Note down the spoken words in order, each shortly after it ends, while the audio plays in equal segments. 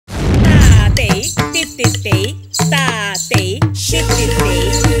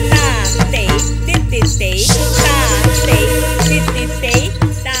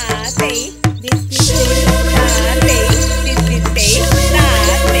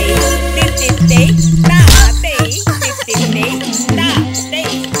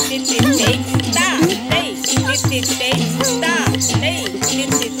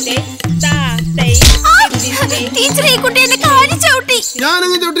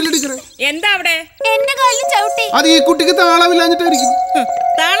എന്താ അവിടെ? എന്റെ കാലിൽ ചവിട്ടി. അത് ഈ കുട്ടിക്ക് താളമില്ലാഞ്ഞിട്ടായിരിക്കും.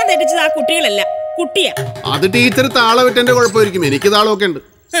 താളം തെറ്റിച്ചത് ആ കുട്ടികളല്ല, കുട്ടിയാ. അത് ടീച്ചർ താളമിട്ടെന്റെ കുഴപ്പമായിരിക്കും. എനിക്ക് താളമൊക്കെ ഉണ്ട്.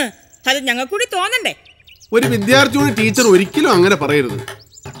 അത് ഞങ്ങൾക്ക് കൂടി തോന്നണ്ടേ? ഒരു വിദ്യാർത്ഥിയോട് ടീച്ചർ ഒരിക്കലും അങ്ങനെ പറയരുത്.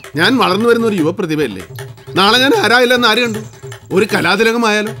 ഞാൻ വളർന്നു വരുന്ന ഒരു യുവപ്രതിഭയല്ലേ. നാളെ ഞാൻ ആരായില്ലെന്ന് ആര് കണ്ടു? ഒരു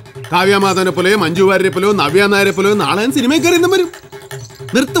കലാതിലകമായാലോ, കാവ്യ മാധവനെ പോലെയോ മഞ്ജു വാര്യരെ പോലെയോ നവ്യ നായരെ പോലെയോ നാളെ ഞാൻ സിനിമയിൽ കയറി വരും.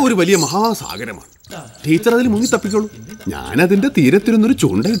 നൃത്തം ഒരു വലിയ മഹാസാഗരമാണ്. ടീച്ചർ അതിൽ മുങ്ങി തപ്പിക്കോളൂ. ഞാനതിന്റെ തീരത്തിരുന്നൊരു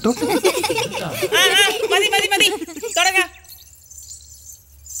ചൂണ്ട കിട്ടോ.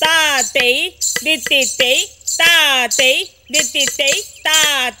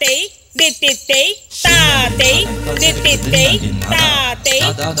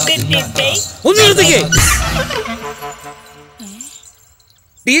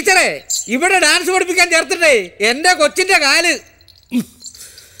 ടീച്ചറെ, ഇവിടെ ഡാൻസ് പഠിപ്പിക്കാൻ ചേർത്തിട്ടേ എന്റെ കൊച്ചിന്റെ കാല്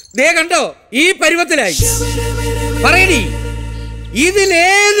ദേ കണ്ടോ, ഈ പരുവത്തിലായി. പറയടി,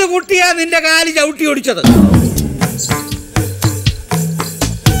 ഇതിലേത് കുട്ടിയാ നിന്റെ കാല് ചവിട്ടി ഓടിച്ചത്?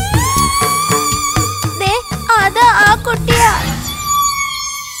 അതാ ആ കുട്ടിയാ.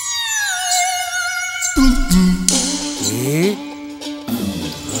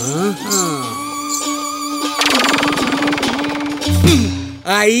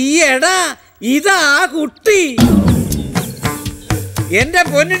 അയ്യടാ, ഇതാ കുട്ടി. എന്റെ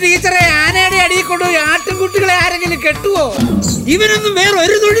പൊന്നു ടീച്ചറെ, ആനയുടെ അടിയിൽ കൊണ്ടുപോയി ആട്ടിൻകുട്ടികളെ ആരെങ്കിലും കെട്ടുവോ? ഇവനൊന്നും വേറെ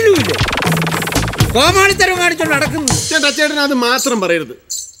ഒരു തൊഴിലും ഇല്ല. കോമാളിത്തരം കാണിച്ചോണ്ട് നടക്കുന്നു. ചേട്ടൻ അത് മാത്രം പറയരുത്.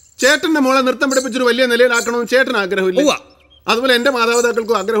 ചേട്ടന്റെ മോളെ നൃത്തം പഠിപ്പിച്ചൊരു വലിയ നിലയിലാക്കണമെന്ന് ചേട്ടൻ ആഗ്രഹമില്ല. അതുപോലെ എന്റെ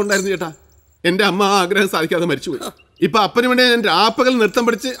മാതാപിതാക്കൾക്കും ആഗ്രഹം ഉണ്ടായിരുന്നു ചേട്ടാ. എന്റെ അമ്മ ആ ആഗ്രഹം സാധിക്കാതെ മരിച്ചുപോയി. ഇപ്പൊ അപ്പന് വേണ്ടി ഞാൻ രാപ്പകൽ നൃത്തം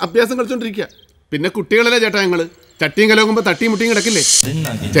പഠിച്ച് അഭ്യാസം കളിച്ചോണ്ടിരിക്കുക. പിന്നെ കുട്ടികളല്ലേ ചേട്ടാ ഞങ്ങള്. ചട്ടിയും കലോകുമ്പോ തട്ടിയും മുട്ടിയും കിടക്കില്ലേ?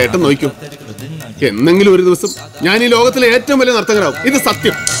 ചേട്ടൻ നോക്കൂ, എന്നെങ്കിലും ഒരു ദിവസം ഞാൻ ഈ ലോകത്തിലെ ഏറ്റവും വലിയ നർത്തകരാവും. ഇത്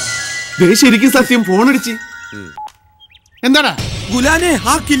സത്യം, ശരിക്കും സത്യം. ഫോണടിച്ച് എന്താടാ ഗുലാനെ,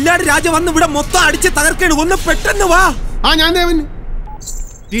 ആ കില്ലാടി രാജ വന്ന് ഇവിടെ മൊത്തം അടിച്ച് തകർക്കാണ്. ഒന്ന് പെട്ടെന്ന് വാ. ഞാൻ ദേവൻ.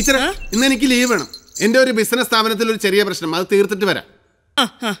 ടീച്ചറെ, ഇന്ന് എനിക്ക് ലീവ് വേണം. എന്റെ ഒരു ബിസിനസ് സ്ഥാപനത്തിൽ ഒരു ചെറിയ പ്രശ്നം, അത് തീർത്തിട്ട് വരാം.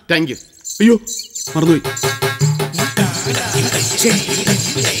 Thank you. അയ്യോ, മറന്നുപോയി.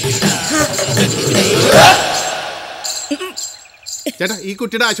 ചേട്ടാ, ഈ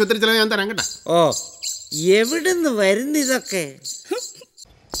കുട്ടിയുടെ ആശുപത്രി ചെലവ് ഞാൻ തരാം കേട്ടാ. ഓ, എവിടുന്ന് വരുന്ന ഇതൊക്കെ?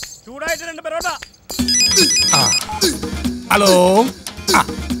 Hello,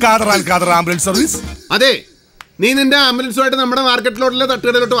 ambulance service. അതെ, നീ നിന്റെ ആംബുലൻസുമായിട്ട് നമ്മുടെ മാർക്കറ്റിലോട്ടുള്ള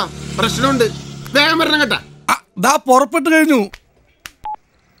തട്ടുകടയിലോട്ട് വാ. പ്രശ്നമുണ്ട്, വേഗം വരണം കേട്ടാ. പുറപ്പെട്ടു കഴിഞ്ഞു.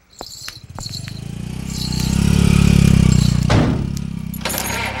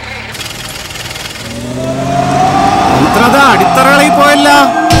 അടിത്തറകളിൽ പോയല്ല.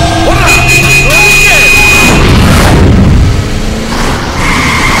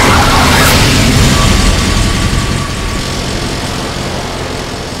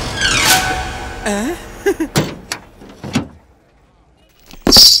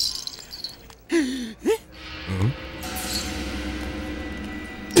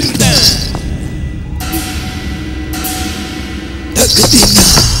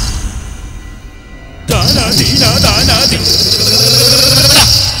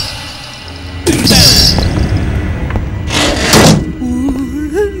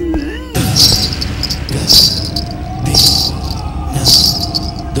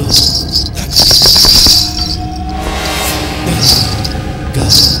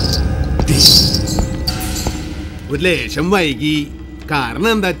 ഒരു ലേശം വൈകി. കാരണം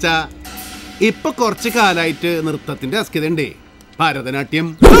എന്താച്ചാ, ഇപ്പൊ കുറച്ചു കാലായിട്ട് നൃത്തത്തിന്റെ അസ്കിതണ്ടേ. ഭരതനാട്യം.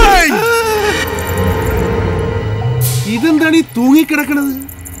 ഇതെന്താണ് ഈ തൂങ്ങിക്കിടക്കണത്?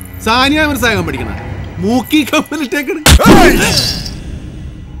 സാനിയ മനസ്സാകാൻ പഠിക്കണ മൂക്കി കപ്പലിട്ടേക്കണ്.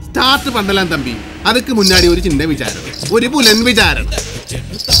 സ്റ്റാർട്ട് പണ്ടലാൻ തമ്പി. അതൊക്കെ മുന്നാടി ഒരു ചിന്ത വിചാരം, ഒരു പുലൻ വിചാരം.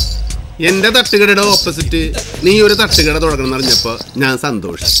 എന്റെ തട്ടുകടയുടെ ഓപ്പോസിറ്റ് നീ ഒരു തട്ടുകട തുടങ്ങണം അറിഞ്ഞപ്പോ ഞാൻ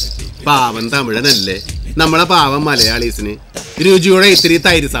സന്തോഷം. പാവൻ തമിഴനല്ലേ, നമ്മളെ പാവം മലയാളീസിന് രുചിയോടെ ഇത്തിരി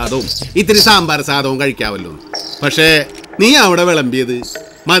തൈര് സാധവും ഇത്തിരി സാമ്പാർ സാധവും കഴിക്കാവല്ലോ. പക്ഷേ നീ അവിടെ വിളമ്പിയത്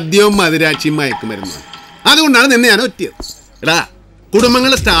മദ്യവും മധുരാക്ഷിയും മയക്കുമരുന്നു. അതുകൊണ്ടാണ് നിന്നെ ഞാൻ ഒറ്റിയത്. എടാ,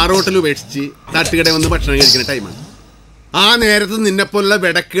 കുടുംബങ്ങളെ സ്റ്റാർ ഹോട്ടൽ ഉപേക്ഷിച്ച് തട്ടുകട വന്ന് ഭക്ഷണം കഴിക്കുന്ന ടൈമാണ്. ആ നേരത്ത് നിന്നെപ്പോലുള്ള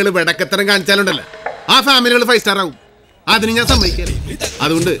വെടക്കുകൾ വെടക്കത്തരം കാണിച്ചാലുണ്ടല്ലോ, ആ ഫാമിലികൾ 5 സ്റ്റാർ ആവും. അതിന് ഞാൻ സമ്മതിക്കാം.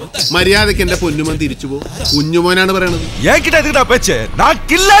 അതുകൊണ്ട് മര്യാദക്ക് എന്റെ പൊന്നുമോൻ തിരിച്ചു പോകും. കുഞ്ഞുമോനാണ് പറയണത്.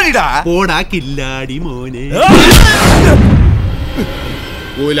 ഓടാ കില്ലാടി മോനെ.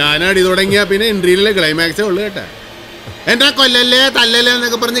 കുലാനടി തുടങ്ങിയാ പിന്നെ എൻട്രിയിലെ ക്ലൈമാക്സേ ഉള്ളു കേട്ടാ. എന്റെ കൊല്ലല്ലേ തല്ലല്ലേ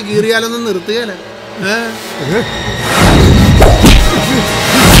എന്നൊക്കെ പറഞ്ഞ് കീറിയാലൊന്നും നിർത്തുകയല്ല.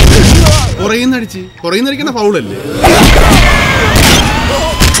 കുറയുന്നടിക്കണ ഫൗളല്ലേ?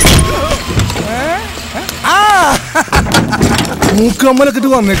 മൂക്കമ്മലൊക്കെ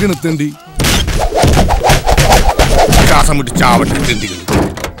വന്നേക്കണ് തെണ്ടി. ശ്വാസം വിട്ട് ചാവട്ടെ തെണ്ടികൾ.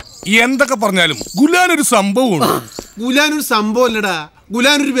 എന്തൊക്കെ പറഞ്ഞാലും ഗുലാനൊരു സംഭവമാണ്. ഗുലാനൊരു സംഭവം അല്ലടാ.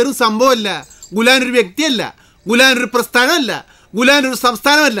 ഗുലാനൊരു വെറും സംഭവമല്ല. ഗുലാനൊരു വ്യക്തിയല്ല. ഗുലാനൊരു പ്രസ്ഥാനമല്ല. ഗുലാനൊരു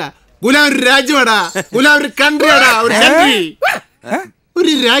സംസ്ഥാനമല്ല. ഗുലാനൊരു രാജ്യമാടാ. ഗുലാനൊരു കൺട്രിയാടാ. ഒരു കൺട്രി,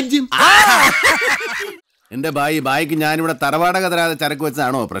 ഒരു രാജ്യം. എന്റെ ബായിക്ക് ഞാനിവിടെ തറവാടക തരാതെ ചരക്ക്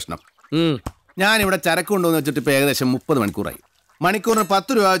വെച്ചതാണോ പ്രശ്നം? ഞാനിവിടെ ചരക്ക് കൊണ്ടുവന്ന് വെച്ചിട്ട് ഇപ്പൊ ഏകദേശം 30 മണിക്കൂറായി. മണിക്കൂറിന്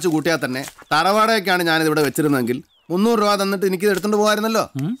 10 രൂപ വെച്ച് കൂട്ടിയാൽ തന്നെ തറവാടകയ്ക്കാണ് ഞാനിത് ഇവിടെ വെച്ചിരുന്നെങ്കിൽ 300 രൂപ തന്നിട്ട് എനിക്ക് എടുത്തോണ്ട് പോകാമായിരുന്നല്ലോ.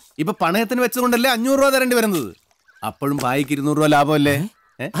 ഇപ്പൊ പണയത്തിന് വെച്ചുകൊണ്ടല്ലേ 500 രൂപ തരേണ്ടി വരുന്നത്. അപ്പോഴും ബായിക്ക് 200 രൂപ ലാഭമല്ലേ?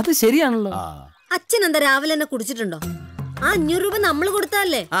 അത് ശരിയാണല്ലോ. അച്ഛൻ എന്താ രാവിലെ തന്നെ കുടിച്ചിട്ടുണ്ടോ? ആ 500 രൂപ നമ്മൾ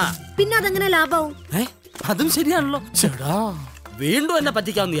കൊടുത്താലേ, പിന്നെ അതെങ്ങനെ ലാഭാവും? അതും ശരിയാണല്ലോ. ചേടാ വീണ്ടും എന്നെ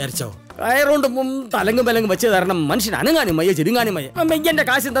പറ്റിക്കാന്ന് വിചാരിച്ചോ? കയറുകൊണ്ട് തലങ്ങും വിലങ്ങും വെച്ച് തരണം. മനുഷ്യൻ അനങ്ങാനും മയ്യ ചെരുങ്ങാനും മയ്യ. എന്റെ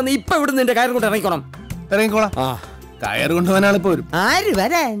കാശ് തന്നെ ഇപ്പൊ ഇവിടുന്ന് എന്റെ കയർ കൊണ്ട് ഇറങ്ങിക്കോണം. കയർ കൊണ്ടുപോകാനാണ് ഇപ്പൊ വരും. ആര്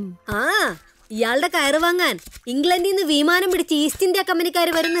വരാൻ? ഇയാളുടെ കയറ് വാങ്ങാൻ ഇംഗ്ലണ്ടിൽ നിന്ന് വിമാനം പിടിച്ച് ഈസ്റ്റ് ഇന്ത്യ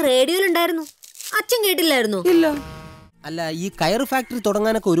കമ്പനിക്കാര് വരുന്ന റേഡിയോയിലുണ്ടായിരുന്നു. അച്ഛൻ കേട്ടില്ലായിരുന്നു? ഇല്ല. അല്ല, ഈ കയർ ഫാക്ടറി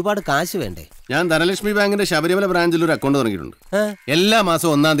തുടങ്ങാനൊക്കെ ഒരുപാട് കാശ് വേണ്ടേ? ഞാൻ ധനലക്ഷ്മി ബാങ്കിന്റെ ശബരിമല ബ്രാഞ്ചിൽ ഒരു അക്കൗണ്ട് തുടങ്ങിയിട്ടുണ്ട്. എല്ലാ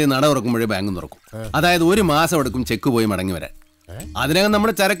മാസവും 1-ാം തീയതി നട തുറക്കുമ്പോഴേ ബാങ്ക് തുറക്കും. അതായത് 1 മാസം എടുക്കും ചെക്ക് പോയി മടങ്ങി വരാൻ. അതിനകം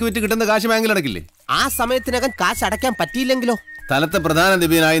നമ്മുടെ ചരക്ക് വിറ്റ് കിട്ടുന്ന കാശ് ബാങ്കിൽ അടക്കില്ലേ? ആ സമയത്തിനകം കാശ് അടയ്ക്കാൻ പറ്റിയില്ലെങ്കിലോ? സ്ഥലത്തെ പ്രധാന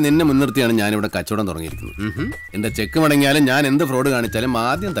ദിവ്യനായി നിന്നെ മുൻനിർത്തിയാണ് ഞാനിവിടെ കച്ചവടം തുടങ്ങിയിരിക്കുന്നത്. എന്റെ ചെക്ക് മടങ്ങിയാലും ഞാൻ എന്ത് ഫ്രോഡ് കാണിച്ചാലും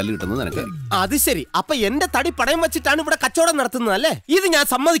ആദ്യം തല്ലി കിട്ടുന്നത് നിനക്കായിരിക്കും. അത് ശരി. അപ്പൊ എന്റെ തടി പടയം വെച്ചിട്ടാണ് ഇവിടെ കച്ചവടം നടത്തുന്നത് അല്ലേ? ഇത് ഞാൻ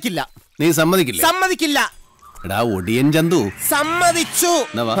സമ്മതിക്കില്ല. നീ സമ്മതിക്കില്ല? സമ്മതിക്കില്ല. എടാ ഒടിയൻ ചന്തു. സമ്മതിച്ചു.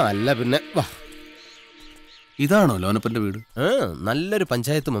 അല്ല പിന്നെ ഇതാണോ ലോനപ്പന്റെ വീട്? നല്ലൊരു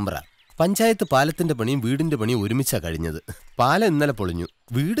പഞ്ചായത്ത് മെമ്പറാ. പഞ്ചായത്ത് പാലത്തിന്റെ പണിയും വീടിന്റെ പണിയും ഒരുമിച്ചാ കഴിഞ്ഞത്. പാലം ഇന്നലെ പൊളിഞ്ഞു.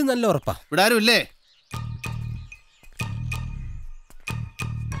 വീട് നല്ല ഉറപ്പാ. ഇവിടെ ആരും ഇല്ലേ?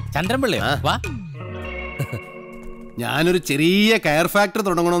 ചന്ദ്രൻപിള്ളേ വാ. ഞാനൊരു ചെറിയ കയർ ഫാക്ടറി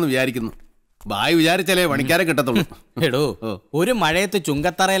തുടങ്ങണമെന്ന് വിചാരിക്കുന്നു. ബായ് വിചാരിച്ചാലേ പണിക്കാരെ കിട്ടത്തുള്ളൂ. എടോ, ഒരു മഴയത്ത്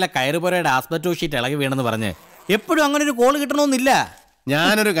ചുങ്കത്തറയിലെ കയറുപുരയുടെ ആസ്പെറ്റോ ഷീറ്റ് ഇളകി വീണെന്ന് പറഞ്ഞ് എപ്പോഴും അങ്ങനെ ഒരു കോള് കിട്ടണമെന്നില്ല.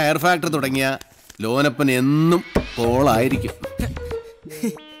 ഞാനൊരു കയർ ഫാക്ടറി തുടങ്ങിയ ലോനപ്പൻ എന്നും കോളായിരിക്കും.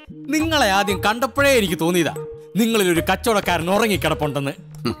 നിങ്ങളെ ആദ്യം കണ്ടപ്പോഴേ എനിക്ക് തോന്നിയതാ നിങ്ങളിലൊരു കച്ചവടക്കാരൻ ഉറങ്ങിക്കിടപ്പുണ്ടെന്ന്.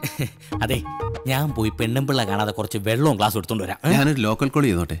 അതെ, ഞാൻ പോയി പെണ്ണുമ്പിള്ള കാണാതെ കുറച്ച് വെള്ളവും ഗ്ലാസ് എടുത്തോണ്ട് വരാം. ഞാനൊരു ലോക്കൽ കോൾ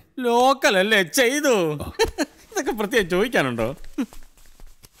ചെയ്തോട്ടെ? ലോക്കൽ അല്ലേ ചെയ്തു. ഇതൊക്കെ പ്രത്യേകം ചോദിക്കാനുണ്ടോ?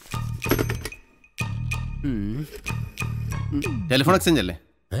 ടെലിഫോൺ എക്സ്ചേഞ്ച് അല്ലേ?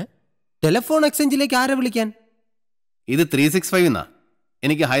 ടെലിഫോൺ എക്സ്ചേഞ്ചിലേക്ക് ആരെ വിളിക്കാൻ? ഇത് 365 എന്നാ.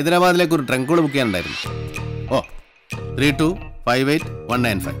 എനിക്ക് ഹൈദരാബാദിലേക്ക് ഒരു ട്രങ്ക് കോൾ ബുക്ക് ചെയ്യാനുണ്ടായിരുന്നു.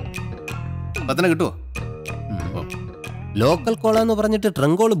 3258-195. പത്തന കിട്ടുമോ? ലോക്കൽ കോളാന്ന് പറഞ്ഞിട്ട്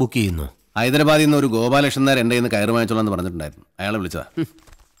ട്രങ്ക് കോൾ ബുക്ക് ചെയ്യുന്നു. ഹൈദരാബാദിൽ നിന്ന് ഒരു ഗോപാലകൃഷ്ണൻ എന്റെ കയ്യിൽ നിന്ന് കയറ് വാങ്ങിച്ചോളാന്ന് പറഞ്ഞിട്ടുണ്ടായിരുന്നു. അയാളെ വിളിച്ചതാ.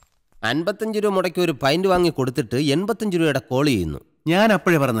 55 രൂപ മുടക്കി ഒരു പൈന്റ് വാങ്ങി കൊടുത്തിട്ട് 85 രൂപയുടെ കോൾ ചെയ്യുന്നു. ഞാൻ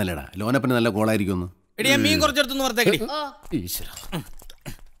അപ്പോഴേ പറഞ്ഞല്ലേടാ ലോനപ്പന് നല്ല കോളായിരിക്കും. മീൻ കുറച്ചെടുത്തു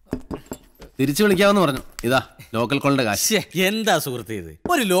തിരിച്ചു വിളിക്കാമെന്ന് പറഞ്ഞു. ഇതാ ലോക്കൽ കോളിന്റെ കാശ്. എന്താ സുഹൃത്ത് ഇത്?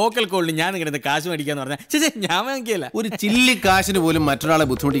 ഒരു ലോക്കൽ കോളിന് ഞാൻ ഇങ്ങനെ കാശ് മേടിക്കാന്ന് പറഞ്ഞാൽ ഞാൻ വാങ്ങിക്കല്ല. ഒരു ചില്ലി കാശിന് പോലും മറ്റൊരാളെ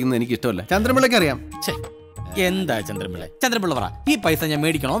ബുദ്ധിമുട്ടിക്കുന്നത് എനിക്ക് ഇഷ്ടമല്ല. ചന്ദ്രപിള്ളക്ക് അറിയാം. എന്താ ചന്ദ്രപിള്ള പറ, ഈ പൈസ ഞാൻ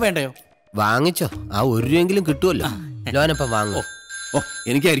മേടിക്കണോ വേണ്ടയോ? വാങ്ങിച്ചോ, ആ 1 രൂപയെങ്കിലും കിട്ടുമല്ലോ. ലോനപ്പം വാങ്ങോ?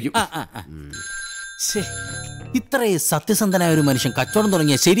 എനിക്കായിരിക്കും. ഇത്രയും സത്യസന്ധനായ ഒരു മനുഷ്യൻ കച്ചവടം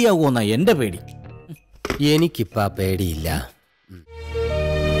തുടങ്ങിയ ശരിയാകുമെന്നാ എന്റെ പേടി. എനിക്കിപ്പാ പേടിയില്ല.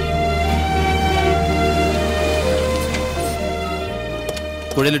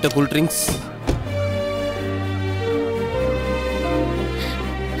 കുഴലിട്ട കൂൾ ഡ്രിങ്ക്സ്.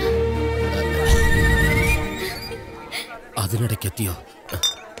 അതിനിടയ്ക്ക് എത്തിയോ?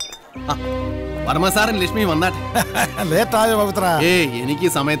 വർമ്മസാറും ലക്ഷ്മി വന്നാട്ടെ. എനിക്ക്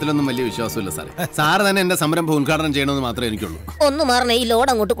സമയത്തിലൊന്നും വലിയ വിശ്വാസമില്ല സാറേ. സാറ് തന്നെ എന്റെ സംരംഭം ഉദ്ഘാടനം ചെയ്യണമെന്ന് മാത്രമേ എനിക്കുള്ളൂ. ഒന്ന് മാറണേ, ഈ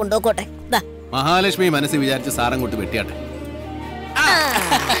ലോഡ് അങ്ങോട്ട് കൊണ്ടുപോകട്ടെ. മഹാലക്ഷ്മി മനസ്സിൽ വിചാരിച്ച് സാറങ്ങോട്ട് വെട്ടിയാട്ടെ.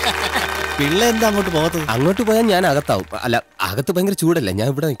 പിള്ള എന്താ അങ്ങോട്ട് പോകത്തത്? അങ്ങോട്ട് പോയാൽ ഞാൻ അകത്താവും. അല്ല, അകത്ത് ഭയങ്കര ചൂടല്ലേ, ഞാൻ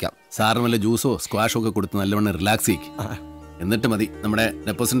ഇവിടെ നിൽക്കാം. സാറിന് വല്ല ജ്യൂസോ സ്ക്വാഷോ ഒക്കെ കൊടുത്ത് നല്ലവണ്ണം റിലാക്സ് ചെയ്യും. എന്നിട്ട് മതി നമ്മുടെ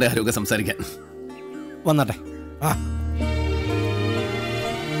ഡെപ്പോസിറ്റിന്റെ കാര്യമൊക്കെ സംസാരിക്കാൻ. വന്നാട്ടെ.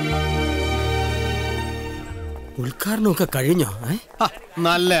 ഉദ്ഘാടനമൊക്കെ കഴിഞ്ഞോ?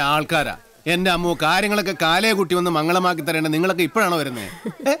 നല്ല ആൾക്കാരാ. എന്റെ അമ്മു കാര്യങ്ങളൊക്കെ കാലയെ കുട്ടി വന്ന് മംഗളമാക്കി തരേണ്ട നിങ്ങളൊക്കെ ഇപ്പോഴാണോ വരുന്നത്?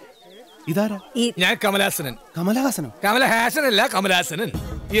 ഇതാരാ? ഞാൻ കമലാസനൻ. കമലഹാസനോ? കമലഹാസനല്ല, കമലാസനൻ.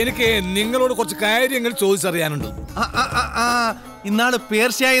 എനിക്ക് നിങ്ങളോട് കുറച്ച് കാര്യങ്ങൾ ചോദിച്ചറിയാനുണ്ട്. ഇന്നാള്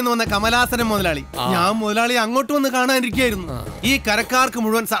പേർഷ്യായി എന്ന് വന്ന കമലാസനം മുതലാളി, ഞാൻ മുതലാളി അങ്ങോട്ട് വന്ന് കാണാനിരിക്കായിരുന്നു. ഈ കരക്കാർക്ക്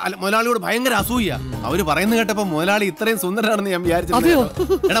മുഴുവൻ മുതലാളിയോട് ഭയങ്കര അസൂയ. അവര് പറയുന്നത് കേട്ടപ്പോ മുതലാളി ഇത്രയും സുന്ദരനാണെന്ന് ഞാൻ വിചാരിച്ചു.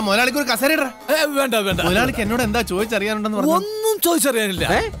 എടാ മുതലാളിക്ക് ഒരു കസേര വേണ്ട വേണ്ട. മുതലാളിക്ക് എന്നോട് എന്താ ചോദിച്ചറിയാനുണ്ടെന്ന് പറഞ്ഞു? ഒന്നും ചോദിച്ചറിയാനില്ല.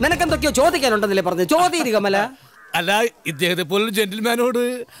 നിനക്കെന്തൊക്കെയോ ചോദിക്കാനുണ്ടെന്നല്ലേ പറഞ്ഞു? ചോദ്യം കമല. അല്ല, ഇദ്ദേഹത്തെ പോലൊരു ജെന്റിൽമാനോട്.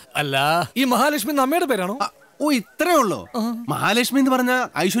 അല്ല, ഈ മഹാലക്ഷ്മി നമ്മയുടെ പേരാണോ? ഓ, ഇത്രേ ഉള്ളൂ. മഹാലക്ഷ്മി എന്ന് പറഞ്ഞ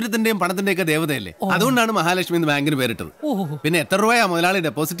ഐശ്വര്യത്തിന്റെയും പണത്തിന്റെയും ഒക്കെ ദേവതയല്ലേ, അതുകൊണ്ടാണ് മഹാലക്ഷ്മി എന്ന് ബാങ്കിന് പേരിട്ടത്. പിന്നെ എത്ര രൂപയാ മുതലാളി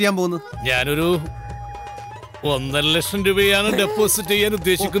ഡെപ്പോസിറ്റ് ചെയ്യാൻ പോകുന്നത്? ഞാനൊരു 1.5 ലക്ഷം രൂപയാണ് ഡെപ്പോസിറ്റ് ചെയ്യാൻ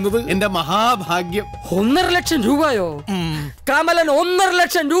ഉദ്ദേശിക്കുന്നത്. എന്റെ മഹാഭാഗ്യം. 1.5 ലക്ഷം രൂപയോ? കമലൻ 1.5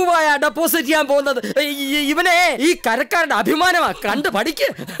 ലക്ഷം രൂപയാ ഡെപ്പോസിറ്റ് ചെയ്യാൻ പോകുന്നത്. ഇവനെ ഈ കരക്കാരുടെ അഭിമാനമാ, കണ്ട് പഠിക്ക്.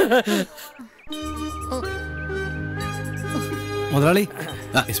 മുതലാളി,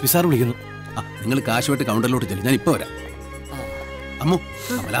 എസ് പി സാർ വിളിക്കുന്നു. നിങ്ങൾ കാശുമായിട്ട് കൗണ്ടറിലോട്ട് ചെല്ലും, ഞാൻ ഇപ്പൊ വരാം. അമ്മു,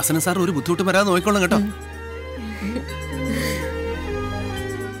 കമലാസനൻ സാർ ഒരു ബുദ്ധിമുട്ട് വരാതെ നോക്കിക്കോളാം കേട്ടോ.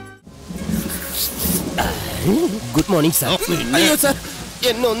 Good morning sir. അയ്യോ സാർ,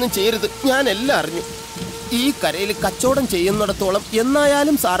 എന്നെ ഒന്നും ചെയ്യരുത്, ഞാൻ എല്ലാം അറിഞ്ഞു. ഈ കരയിൽ കച്ചവടം ചെയ്യുന്നിടത്തോളം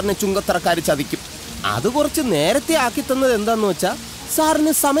എന്നായാലും സാറിനെ ചുങ്കത്തറക്കാർ ചതിക്കും. അത് കുറച്ച് നേരത്തെ ആക്കി തന്നത് എന്താന്ന് വെച്ചാ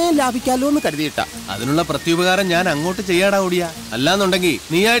സാറിന് സമയം ലാഭിക്കാലോ എന്ന് കരുതിയിട്ടാ. അതിനുള്ള പ്രത്യുപകാരം ഞാൻ അങ്ങോട്ട് ചെയ്യാടാ ഓടിയാ. അല്ലാന്നുണ്ടെങ്കിൽ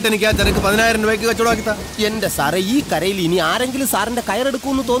നീയായിട്ട് എനിക്ക് ആ ചെറുക്ക് 10,000 രൂപയ്ക്ക് കച്ചവടമാക്കിത്താ. എന്റെ സാറേ, ഈ കരയിൽ ഇനി ആരെങ്കിലും സാറിന്റെ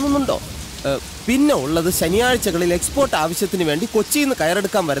കയറെടുക്കുമെന്ന് തോന്നുന്നുണ്ടോ? പിന്നെ ഉള്ളത് ശനിയാഴ്ചകളിൽ എക്സ്പോർട്ട് ആവശ്യത്തിന് വേണ്ടി കൊച്ചിയിൽ നിന്ന്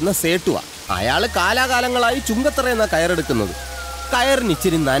കയറെടുക്കാൻ വരുന്ന സേട്ടുവാ. അയാള് കാലാകാലങ്ങളായി ചുങ്കത്തറയെന്നാ കയറെടുക്കുന്നത്. കയറിന്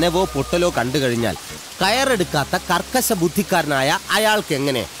ഇച്ചിരി നനവോ പൊട്ടലോ കണ്ടു കഴിഞ്ഞാൽ കയറെടുക്കാത്ത കർക്കശ ബുദ്ധിക്കാരനായ അയാൾക്ക്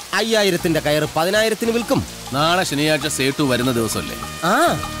എങ്ങനെ 5,000-ന്റെ കയറ് 10,000-ന് വിൽക്കും? നാളെ ശനിയാഴ്ച സേട്ടു വരുന്ന ദിവസമല്ലേ? ആ,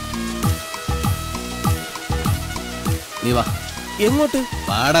 നീ വാ. എങ്ങോട്ട്?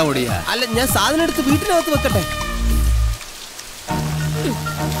 പാടാ ഓടിയാ. അല്ല, ഞാൻ സാധനം എടുത്ത് വീട്ടിനകത്ത് വെക്കട്ടെ.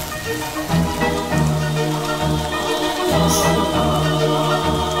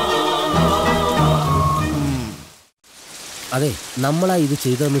 അതെ, നമ്മളാ ഇത്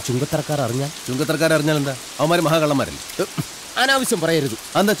ചെയ്തതെന്ന് ചുങ്കത്തറക്കാർ അറിഞ്ഞാൽ? ചുങ്കത്തറക്കാർ അറിഞ്ഞാൽ എന്താ? അവന്മാര് മഹാകള്ളന്മാരല്ലേ. അനാവശ്യം പറയരുത്.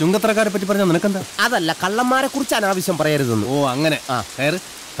 എന്താ ചുങ്കത്തറക്കാരെ പറ്റി പറഞ്ഞാൽ നിനക്കെന്താ? അതല്ല, കള്ളന്മാരെ കുറിച്ച് അനാവശ്യം പറയരുതെന്ന്. ഓ അങ്ങനെ. ആ, കയറ്.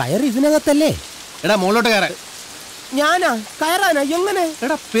 കയറ് ഇതിനകത്തല്ലേ? എടാ മുകളിലോട്ട് കയറാൻ. ഞാനാ കയറാനാ? എങ്ങനെ?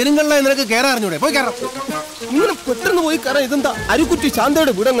 എടാ പെരുങ്കള്ള, നിനക്ക് കയറാൻ അറിഞ്ഞൂടെ? പോയി കയറാം. ഇങ്ങനെ പെട്ടെന്ന് പോയി കയറാം. ഇതെന്താ അരുക്കുറ്റി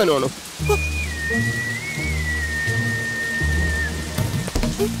ശാന്തയുടെ വീടെങ്ങനെയാണോ?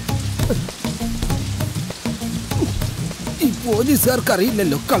 ഈ പോലീസുകാർക്ക്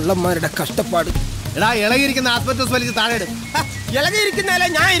അറിയില്ലല്ലോ കള്ളന്മാരുടെ കഷ്ടപ്പാട്. എടാ ഇളകിയിരിക്കുന്ന ആസ്പെറ്റോസ് വലിച്ച് താഴെ ഇടും. ഇളകിയിരിക്കുന്നതല്ല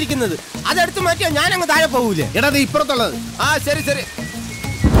ഞാൻ ഇരിക്കുന്നത്. അതെടുത്ത് മാറ്റിയാ ഞാൻ അങ്ങ് താഴെ പോകൂലേ? എടാ ഇത് ഇപ്പുറത്തുള്ളത്. ആ ശരി ശരി.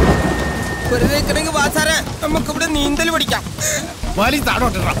 വെറുതെ കിടങ്ങി വാസാരെ, നമുക്കിവിടെ നീന്തൽ പഠിക്കാം. വലി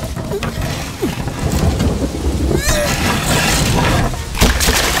താഴോട്ടിടാം.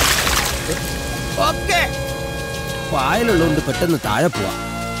 ഓക്കെ. പായലുള്ളതുകൊണ്ട് പെട്ടെന്ന് താഴെ പോവാം.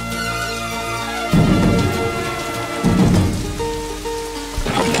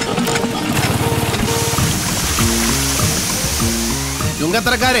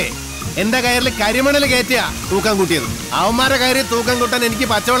 ചുങ്കത്തറക്കാരെ, എന്റെ കയറിൽ കരിമണൽ കയറ്റിയാ തൂക്കം കൂട്ടിയത്. അവന്മാരെ കയറി തൂക്കം കൂട്ടാൻ എനിക്ക്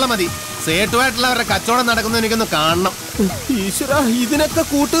പച്ചവെള്ളം മതി. സേട്ടുമായിട്ടുള്ളവരുടെ കച്ചവടം നടക്കുന്നത് എനിക്കൊന്ന് കാണണം. ഈശ്വര, ഇതിനൊക്കെ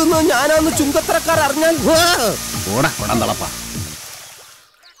കൂട്ടുന്നത് ഞാനാന്ന് ചുങ്കത്തറക്കാർ അറിഞ്ഞാൽ ഓടാ ഓടാൻ തളപ്പാ.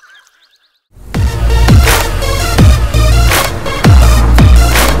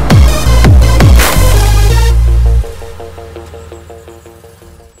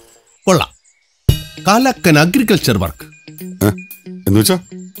 കൊള്ളാം. കലക്കൻ അഗ്രികൾച്ചർ വർക്ക് എന്ന് വെച്ചാ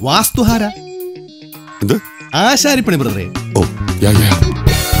വാസ്തുഹാര. എന്ത്? ആശാരിപ്പണി ബ്രദറെ. ഓ യാ യാ.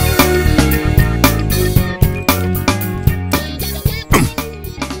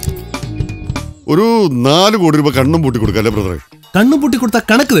 ഒരു 4 കോടി രൂപ കണ്ണും പൂട്ടി കൊടുക്കല്ലേ ബ്രദറെ? കണ്ണും പൂട്ടി കൊടുത്താൽ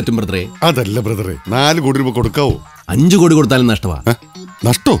കണക്ക് തെറ്റും ബ്രദറെ. അതല്ല ബ്രദറെ, 4 കോടി രൂപ കൊടുക്കാവോ? 5 കോടി കൊടുത്താലും നഷ്ടമാ.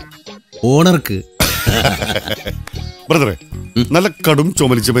 നഷ്ടോ? ഓണർക്ക്. ബ്രദറെ, നല്ല കടും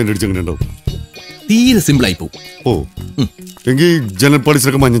ചുമലിച്ച പെയിന്റ് അടിച്ച് എങ്ങനെ ഉണ്ടാവും? തീരെ സിമ്പിൾ ആയി പോകും. ഓ, എങ്കിൽ ജനൽ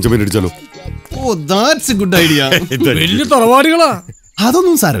പാളിസിലൊക്കെ മഞ്ഞ paint അടിച്ചാലോ? Oh, that's A good idea. വലിയ തറവാടികളാ.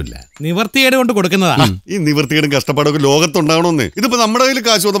 അതൊന്നും സാരമില്ല, നിവർത്തിയേട് കൊണ്ട് കൊടുക്കുന്നതാ. ഈ നിവർത്തികേടും കഷ്ടപ്പാടൊക്കെ ലോകത്തുണ്ടാവണമെന്നേ. ഇതിപ്പോ നമ്മുടെ കയ്യിൽ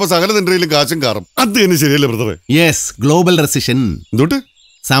കാശ് വന്നപ്പോ സകല നിന്റെ കയ്യിലും കാശും കാറും. അത് തന്നെ ശരിയല്ലേ ബ്രദറെ? Yes, global റെസിഷൻ. എന്തുകൊണ്ട്?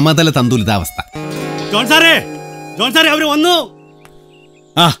 സമതല തന്തുലിതാവസ്ഥ. ജോൺ സാറേ, ജോൺ സാറേ, അവര് വന്നു.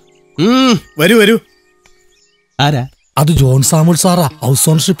 ആ വരൂ വരൂ. ആരാ? അത് ജോൺ സാമുൽ സാറാ, ഹൗസ്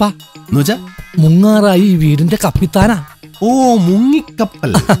ഓണർഷിപ്പാ. എന്നുവെച്ചാ മുങ്ങാറായി ഈ വീടിന്റെ കപ്പിത്താനാ. ഓ,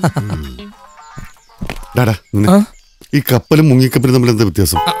 മുങ്ങിക്കപ്പൽ. ഡാടാ, ഈ കപ്പലും മുങ്ങിക്കപ്പലും തമ്മിൽ എന്താ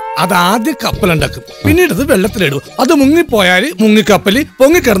വ്യത്യാസം? അത് ആദ്യം കപ്പലുണ്ടാക്കും, പിന്നീട് അത് വെള്ളത്തിലിടും. അത് മുങ്ങിപ്പോയാല് മുങ്ങിക്കപ്പല്,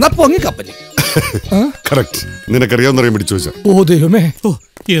 പൊങ്ങിക്കിടന്ന പൊങ്ങിക്കപ്പല്. കറക്റ്റ്. നിനക്കറിയാവുന്ന പിടിച്ചു വെച്ചാ. ഓ ദൈവമേ,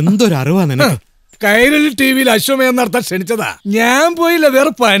 എന്തൊരു അറിവാ നിനക്ക്. കൈരളി ടിവിയിൽ അശ്വമേധം നടത്താൻ ക്ഷണിച്ചതാ, ഞാൻ പോയില്ല,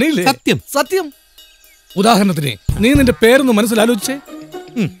 വേറെ പണിയില്ലേ. സത്യം സത്യം. ഉദാഹരണത്തിന് നീ നിന്റെ പേരൊന്ന് മനസ്സിലാലോചിച്ചേ.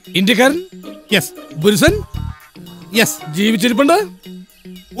 ഇന്ത്യക്കാരൻ? യെസ്. പുരുഷൻ? യെസ്. ജീവിച്ചിരിപ്പുണ്ട്?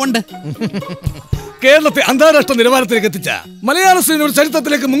 ഉണ്ട്. കേരളത്തെ അന്താരാഷ്ട്ര നിലവാരത്തിലേക്ക് എത്തിച്ച മലയാള സിനിമയുടെ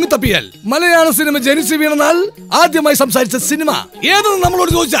ചരിത്രത്തിലേക്ക് മുങ്ങിത്തപ്പിയാൽ മലയാള സിനിമ ജനിച്ചു വീണ നാൾ ആദ്യമായി സംസാരിച്ച സിനിമ ഏതെന്ന്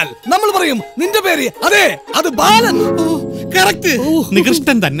നമ്മളോട് ചോദിച്ചാൽ നമ്മൾ പറയും നിന്റെ പേര്. അതെ, അത് ബാലൻ. കറക്റ്റ്.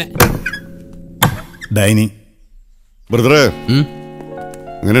 നികൃഷ്ടൻ തന്നെ. ഡൈനി ബ്രദറെ,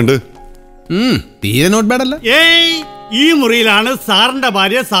 എങ്ങനെയുണ്ട്? തീരെ നോട്ട് ബാഡ് അല്ല. ഏയ്, ഈ മുറിയിലാണ് സാറിന്റെ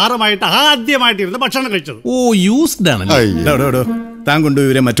ഭാര്യ സാറുമായിട്ട് ആദ്യമായിട്ട് ഇരുന്ന് ഭക്ഷണം കഴിച്ചത്. ഓ, യൂസ്ഡ് ആണ്. താൻ കൊണ്ടുപോയി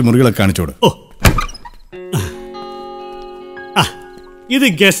ഇവരെ മറ്റു മുറികളൊക്കെ കാണിച്ചോട്. ഓ, ഇത്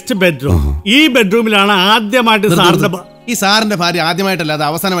ഗസ്റ്റ് ബെഡ്റൂം. ഈ ബെഡ്റൂമിലാണ് ആദ്യമായിട്ട് സാറിന്റെ ഈ സാറിന്റെ ഭാര്യ ആദ്യമായിട്ടല്ലാതെ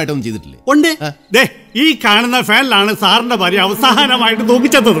അവസാനമായിട്ടൊന്നും ചെയ്തിട്ടില്ലേ? ഉണ്ട്. ദേ, ഈ കാണുന്ന ഫാനിലാണ് സാറിന്റെ ഭാര്യ അവസാനമായിട്ട്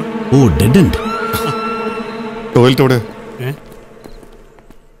തൂക്കിച്ചെത്തത്. ഓ, ഡെഡ് എൻഡ്. ടോയ്ലറ്റ് എവിടെ?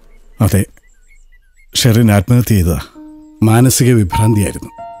 അതെ, ഷെറിൻ ആത്മഹത്യ ചെയ്തതാ. മാനസിക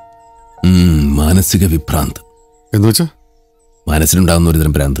വിഭ്രാന്തിയായിരുന്നു. മാനസിക വിഭ്രാന്ത് എന്ന് വെച്ചാ മനസ്സിലുണ്ടാകുന്ന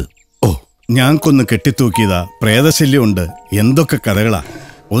ഒരുതരം ഭ്രാന്ത്. ഓ, ഞാൻ കൊന്ന് കെട്ടിത്തൂക്കിയതാ. പ്രേതശല്യമുണ്ട്. എന്തൊക്കെ കഥകളാ.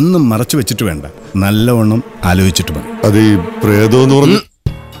 ഒന്നും മറച്ചു വെച്ചിട്ട് വേണ്ട, നല്ലവണ്ണം ആലോചിച്ചിട്ട് മതി. അത് ഈ പ്രേതം പറഞ്ഞു.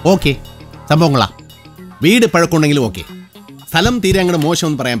 ഓക്കെ, സംഭവങ്ങളാ. വീട് പഴക്കമുണ്ടെങ്കിലും ഓക്കെ. സ്ഥലം തീരെ അങ്ങോട്ട്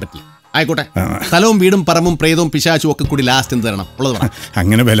മോശം പറയാൻ പറ്റില്ല. ആയിക്കോട്ടെ, സ്ഥലവും വീടും പറമ്പും പ്രേതവും പിശാച്ചും ഒക്കെ കൂടി ലാസ്റ്റ് എന്ത് തരണം ഉള്ളത് പറ.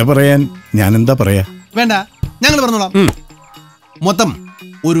 അങ്ങനെ വില പറയാൻ ഞാൻ എന്താ പറയാ? വേണ്ട, ഞങ്ങൾ പറഞ്ഞോളാം. മൊത്തം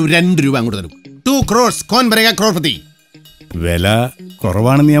ഒരു 2 രൂപ അങ്ങോട്ട് തരും. 2 crores. കോൻ പറയുക ക്രോർപതി. വില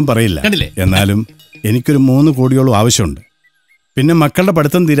കുറവാണെന്ന് ഞാൻ പറയില്ല. എന്നാലും എനിക്കൊരു 3 കോടിയോളം ആവശ്യമുണ്ട്. പിന്നെ മക്കളുടെ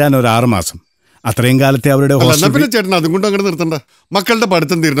പഠിത്തം തീരാൻ ഒരു 6 മാസം. അത്രയും കാലത്തെ അവരുടെ പിന്നെ ചേട്ടൻ അതും കൊണ്ട് അങ്ങനെ നിർത്തണ്ട. മക്കളുടെ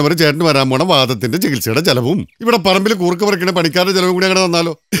പഠിത്തം തീരുന്നവരെ ചേട്ടന് വരാൻ പോണ വാദത്തിന്റെ ചികിത്സയുടെ ചെലവും ഇവിടെ പറമ്പിൽ കൂർക്ക് പറിക്കണ പണിക്കാരുടെ ചെലവും കൂടി അങ്ങനെ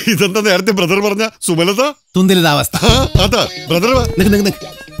തന്നാലോ? ഇതെന്താ നേരത്തെ ബ്രദർ പറഞ്ഞ സുമലത തുന്തിലിതാവസ്ഥ? അതാ ബ്രദർ.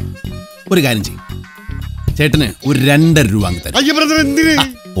 ഒരു കാര്യം ചെയ്യും, ചേട്ടന് ഒരു 2.5 രൂപ അങ്ങ് തരും. അയ്യ ബ്രദർ, എന്തിന്?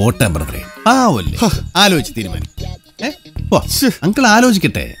 ഓട്ടെ ബ്രദറെ, ആവല്ലേ, ആലോചിച്ച് തീരുമാനിക്കും. അങ്കിൾ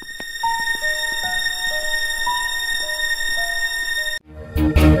ആലോചിക്കട്ടെ.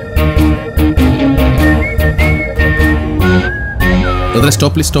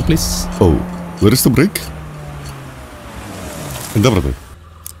 Stop please, stop please. Oh, where is the break? എന്താ ബ്രദർ,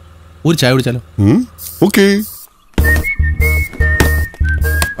 ഒരു ചായ കുടിച്ചാലോ? ഓക്കെ.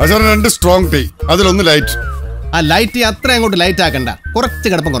 2 സ്ട്രോങ് ടീ, അതിലൊന്ന് ലൈറ്റ്. ആ ലൈറ്റ് അത്ര അങ്ങോട്ട് ലൈറ്റ് ആക്കണ്ട, കുറച്ച്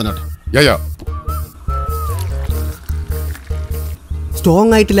കിടപ്പം കുറഞ്ഞോട്ടെ.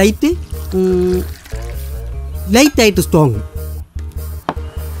 സ്ട്രോങ് ആയിട്ട് ലൈറ്റ്, ലൈറ്റ് ആയിട്ട് സ്ട്രോങ്.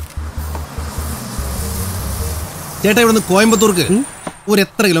 ചേട്ടാ, ഇവിടുന്ന് കോയമ്പത്തൂർക്ക് ഒരു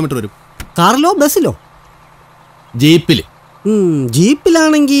എത്ര കിലോമീറ്റർ വരും? കാറിലോ ബസ്സിലോ? ജീപ്പില്.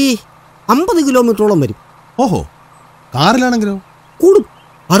 ജീപ്പിലാണെങ്കിൽ 50 കിലോമീറ്ററോളം വരും. ഓഹോ, കാറിലാണെങ്കിലോ? കൂടും,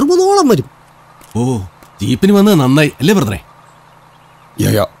 60ഓളം വരും. ഓ, ജീപ്പിന് വന്നത് നന്നായി അല്ലേ ബ്രദറെ?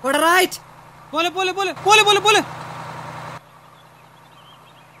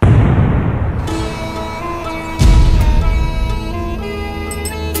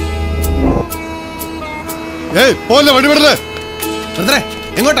 ഏയ്, പോലെ വഴി വിടല്ലേ ബ്രദറെ.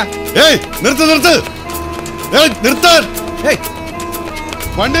 എങ്ങോട്ടാ? ഏയ്, നിർത്ത് നിർത്ത്. ഏയ്, നിർത്താൻ.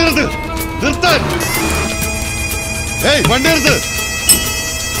 വണ്ടി നിർത്ത്, നിർത്താൻ. ഏയ്, വണ്ടി നിർത്ത്.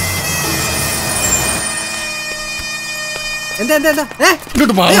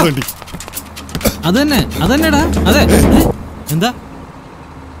 ഇങ്ങോട്ട് മാറാൻ വേണ്ടി. അതന്നെടാ. അതെ, എന്താ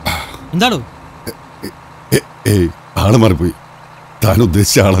എന്താടോ? ഏയ്, ആള് മാറിപ്പോയി. താൻ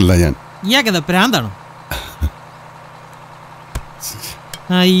ഉദ്ദേശിച്ച ആളല്ല ഞാൻ. ഇയാക്കെന്താ പ്രാന്താണോ?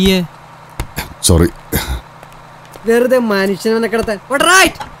 അയ്യേ, സോറി. വെറുതെ മനുഷ്യനെ കിടത്താൻ.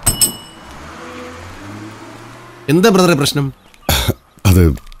 എന്താ ബ്രദറെ പ്രശ്നം? അത്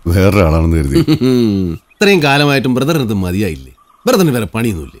വേറൊരാളാണെന്ന് കരുതി. ഇത്രയും കാലമായിട്ടും ബ്രദറിനത് മതിയായില്ലേ? ബ്രദറിന് വേറെ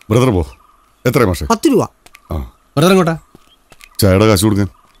പണിയൊന്നുമില്ലേ? ബ്രദർ പോ. എത്ര മാഷേ? 10 രൂപ. ബ്രദർ എങ്ങോട്ടാ? ചായയുടെ കാശ് കൊടുക്കാൻ.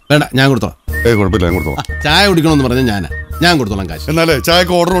 വേണ്ട, ഞാൻ കൊടുത്തോളാം. ഏയ്, കുഴപ്പമില്ല, ഞാൻ കൊടുത്തോളാം. ചായ കുടിക്കണമെന്ന് പറഞ്ഞാൽ ഞാൻ കൊടുത്തോളാം കാശ്. എന്നാലേ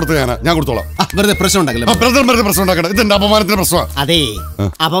ചായക്ക് ഓർഡർ കൊടുത്ത് ഞാൻ കൊടുത്തോളാം. വെറുതെ പ്രശ്നം ഉണ്ടാക്കില്ല. വെറുതെ പ്രശ്നം ഉണ്ടാക്കണം. ഇതെന്റെ അപമാനത്തിന്റെ പ്രശ്നമാണ്. അതെ,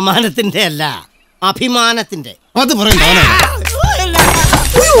 അപമാനത്തിന്റെ അല്ല, അഭിമാനത്തിന്റെ. അത് പറയണ്ട.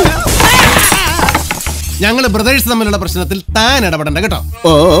 ഞങ്ങള് ബ്രദേഴ്സ് തമ്മിലുള്ള പ്രശ്നത്തിൽ താൻ ഇടപെടണ്ട കേട്ടോ.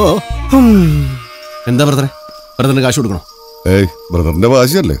 എന്താ ബ്രദറെ, ബ്രദറിന് കാശ് കൊടുക്കണോ? ഏയ്, ബ്രദറിന്റെ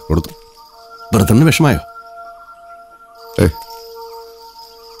വാശിയല്ലേ, കൊടുത്തു. ബ്രദറിന് വിഷമായോ? ഏയ്,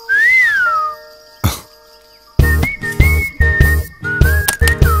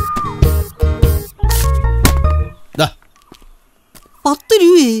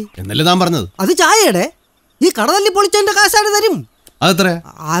 തരുവേ എന്നല്ലേ താൻ പറഞ്ഞത്? അത് ചായയുടെ ഈ കട തല്ലി പൊളിച്ചതിന്റെ കാശാണ് തരും. അതെത്ര?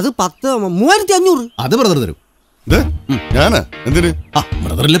 അത് 3500. അത് ബ്രദർ തരും. ഞാനാ എന്തിന്?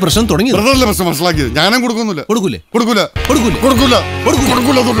 ബ്രദറിലെ പ്രശ്നം തുടങ്ങി. ബ്രദറിലെ പ്രശ്നം മനസ്സിലാക്കിയത് ഞാനും കൊടുക്കുന്നില്ല. കൊടുക്കൂലേ? കൊടുക്കൂല.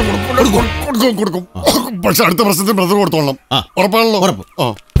 കൊടുക്കും. പക്ഷെ അടുത്ത പ്രശ്നത്തിന് ബ്രദർ കൊടുത്തോളാം. ഉറപ്പാണല്ലോ? ഉറപ്പ്.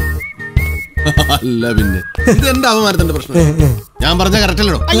 അല്ല പിന്നെ ഇത് എന്റെ അവമാനത്തിന്റെ പ്രശ്നം. ഞാൻ പറഞ്ഞ കറക്റ്റ്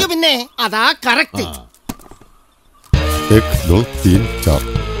അല്ലടോ. അയ്യോ പിന്നെ അതാ കറക്റ്റ്.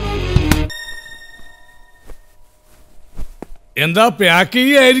 എന്താ പാക്ക്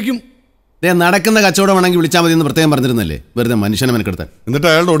ചെയ്യായിരിക്കും? നടക്കുന്ന കച്ചവടമാണെങ്കിൽ വിളിച്ചാൽ മതി എന്ന് പ്രത്യേകം പറഞ്ഞിരുന്നല്ലേ, വെറുതെ മനുഷ്യനെ മെനക്കെടുത്താൻ. എന്നിട്ട്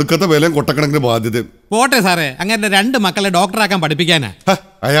അയാളുടെ ഒടുക്കത്തെ വിലയും കൊട്ടക്കണക്കിന് ബാധ്യത. പോട്ടെ സാറേ, അങ്ങനെ 2 മക്കളെ ഡോക്ടറാക്കാൻ പഠിപ്പിക്കാനാ.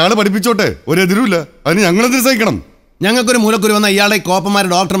 അയാള് പഠിപ്പിച്ചോട്ടെ, ഒരു എതിരുമില്ല. അതിന് ഞങ്ങൾ എന്തിനു സഹിക്കണം? ഞങ്ങൾക്കൊരു മൂലക്കുരു വന്ന ഇയാളെ കോപ്പന്മാര്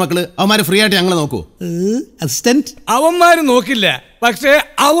ഡോക്ടർ മക്കള് അവന്മാര് ഫ്രീ ആയിട്ട് ഞങ്ങൾ നോക്കൂ. അസിസ്റ്റന്റ് അവന്മാര് നോക്കില്ല, പക്ഷേ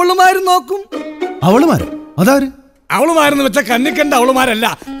അവളുമാര് നോക്കും. അവളുമാര്? അതാര്? അവളുമാരെന്ന് വെച്ച കണ്ണിക്കണ്ട അവളുമാരല്ല,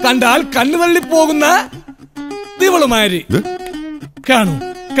 കണ്ടാൽ കണ്ണു തള്ളിപ്പോകുന്ന ദിവളുമാര്. കാണൂ,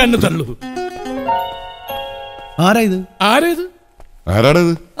 കണ്ണു തള്ളു. ആരായത്? ആരായത്?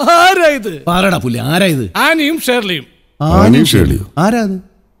 ആരാടത്? ആരായത്? പാറടാ പുല്ല്. ആരായത്? ആനിയും ഷേർലിയും. ആനിയും ഷേർലിയും? ആരാത്?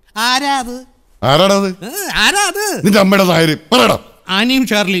 ആരാത്? ആരാടത്? ആരാത്? നിന്റെ അമ്മയുടെ നായര് പറയടാ. ആനിയും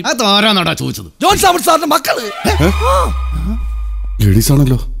ഷേർലിയും. അത് ആരാന്നാടാ ചോദിച്ചത്? ജോൺ സാമുൽ സാറിന്റെ മക്കള്. ലേഡീസ്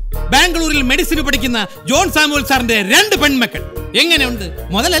ആണല്ലോ. ബാംഗ്ലൂരിൽ മെഡിസിൻ പഠിക്കുന്ന ജോൺ സാമുൽ സാറിന്റെ 2 പെൺമക്കൾ. എങ്ങനെയുണ്ട്?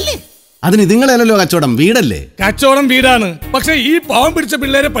 മുതലല്ലേ? അതിന് നിങ്ങളല്ലോ കച്ചവടം, വീടല്ലേ? കച്ചവടം വീടാണ്, പക്ഷെ ഈ പാവം പിടിച്ച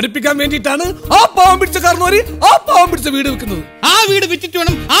പിള്ളേരെ പഠിപ്പിക്കാൻ വേണ്ടിയിട്ടാണ് ആ പാവം പിടിച്ച കാരണവര് ആ പാവം പിടിച്ച വീട് വെക്കുന്നത്. ആ വീട് വിറ്റിട്ട്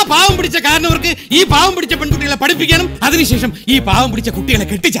വേണം ആ പാവം പിടിച്ച കാരണവർക്ക് ഈ പാവം പിടിച്ച പെൺകുട്ടികളെ പഠിപ്പിക്കാനും അതിനുശേഷം ഈ പാവം പിടിച്ച കുട്ടികളെ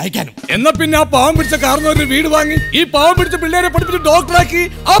കെട്ടിച്ചയക്കാനും. എന്നാ പിന്നെ ആ പാവം പിടിച്ച കാരണവരുടെ വീട് വാങ്ങി ഈ പാവം പിടിച്ച പിള്ളേരെ പഠിപ്പിച്ച് ഡോക്ടറാക്കി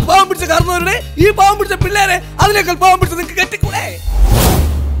ആ പാവം പിടിച്ച കാരണവരുടെ ഈ പാവം പിടിച്ച പിള്ളേരെ അതിനേക്കാൾ പാവം പിടിച്ച നിങ്ങൾക്ക് കെട്ടിക്കൂടെ?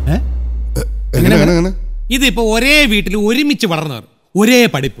 ഇതിപ്പോ ഒരേ വീട്ടിൽ ഒരുമിച്ച് വളർന്നവർ, ഒരേ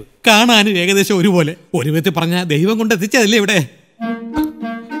പഠിപ്പ്, കാണാനും ഏകദേശം ഒരുപോലെ. ഒരു വിധത്തിൽ പറഞ്ഞ ദൈവം കൊണ്ട് എത്തിച്ചതല്ലേ ഇവിടെ.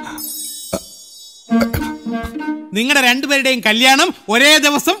 നിങ്ങളുടെ 2 പേരുടെയും കല്യാണം ഒരേ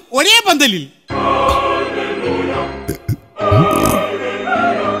ദിവസം ഒരേ പന്തലിൽ.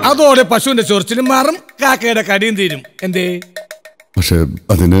 അതോടെ പശുവിന്റെ ചൊറിച്ചിലും മാറും, കാക്കയുടെ കടിയും തീരും. എന്തേ? പക്ഷെ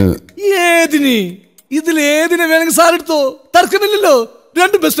അതിന് ഏതിന്? ഇതിലേതിനെ വേണമെങ്കിൽ സാറെടുത്തോ, തർക്കമില്ലല്ലോ.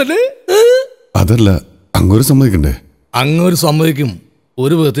 2 ബെസ്റ്റ് അല്ലേ? അതല്ല, അങ്ങോട്ട് സമ്മതിക്കണ്ടേ? അങ്ങോട്ട് സമ്മതിക്കും.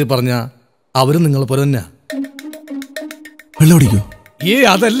 ഒരു വിധത്തിൽ പറഞ്ഞ അവര് നിങ്ങളെ പോലെ തന്നെ. വെള്ളമടിക്കോ?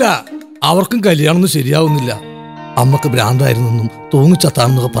 അതല്ല, അവർക്കും കല്യാണമൊന്നും ശരിയാവുന്നില്ല. അമ്മക്ക് ഭ്രാന്തായിരുന്നെന്നും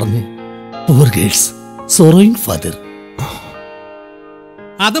തൂങ്ങിച്ചത്താണെന്നൊക്കെ പറഞ്ഞ് poor girls, sorrowing father.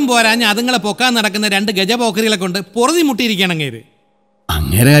 അതും പോരാഞ്ഞ് അതുങ്ങളെ പൊക്കാൻ നടക്കുന്ന 2 ഗജപോക്കറികളെ കൊണ്ട് പൊറുതി മുട്ടിയിരിക്കണം.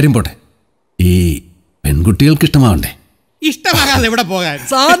 അങ്ങനെ കാര്യം പോട്ടെ, ഈ പെൺകുട്ടികൾക്ക് ഇഷ്ടമാവണ്ടേ? ഇഷ്ടമാകാതെ എവിടെ പോകാൻ?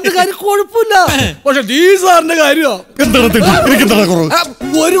 സാറിന്റെ കാര്യം കുഴപ്പമില്ല, പക്ഷെ ഈ സാറിന്റെ കാര്യം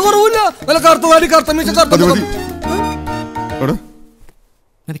ഒരു കുറവില്ല. നല്ല കറുത്തവാടി, കറുത്ത മീശ,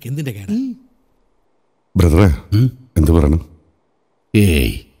 എന്തിന്റെ കേടാ? ബ്രദറെ എന്ത് പറയണം?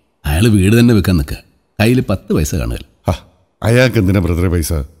 അയാള് വീട് തന്നെ വെക്കാൻ നിൽക്കുക, കയ്യിൽ 10 പൈസ കാണുക. അയാൾക്ക് എന്തിനാ ബ്രദറെ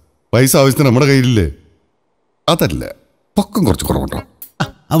പൈസ? പൈസ ആവശ്യത്തിന് നമ്മുടെ കയ്യിലില്ലേ? അതല്ല, പൊക്കം കുറച്ച് കുറവുണ്ടോ?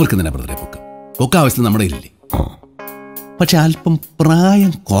 അവർക്ക് എന്തിനാ ബ്രദറെ പൊക്കം? പൊക്കം ആവശ്യത്തിന് നമ്മുടെ കയ്യിലില്ലേ? പക്ഷെ അല്പം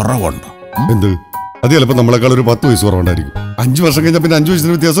പ്രായം കുറവുണ്ടോ? എന്ത്? അത് ചിലപ്പോ നമ്മളെക്കാൾ ഒരു 10 വയസ്സ് കുറവുണ്ടായിരിക്കും. 5 വർഷം കഴിഞ്ഞാൽ പിന്നെ 5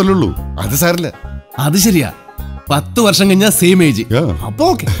 വയസ്സിന് വ്യത്യാസമല്ലേ ഉള്ളൂ. അത് സാരില്ല. അത് ശരിയാ, 10 വർഷം കഴിഞ്ഞാൽ സെയിം ഏജ്. അപ്പൊ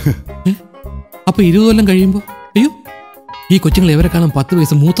ഓക്കെ. അപ്പൊ 20 കൊല്ലം കഴിയുമ്പോ അയ്യോ ഈ കൊച്ചുങ്ങൾ എവരെ കാണാൻ 10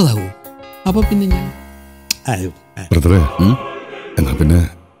 വയസ്സ് മൂത്തതാകൂ. അപ്പൊ പിന്നെ ഞാൻ ബ്രദറെ എന്നാ പിന്നെ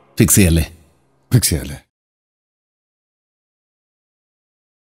ഫിക്സ് ചെയ്യല്ലേ?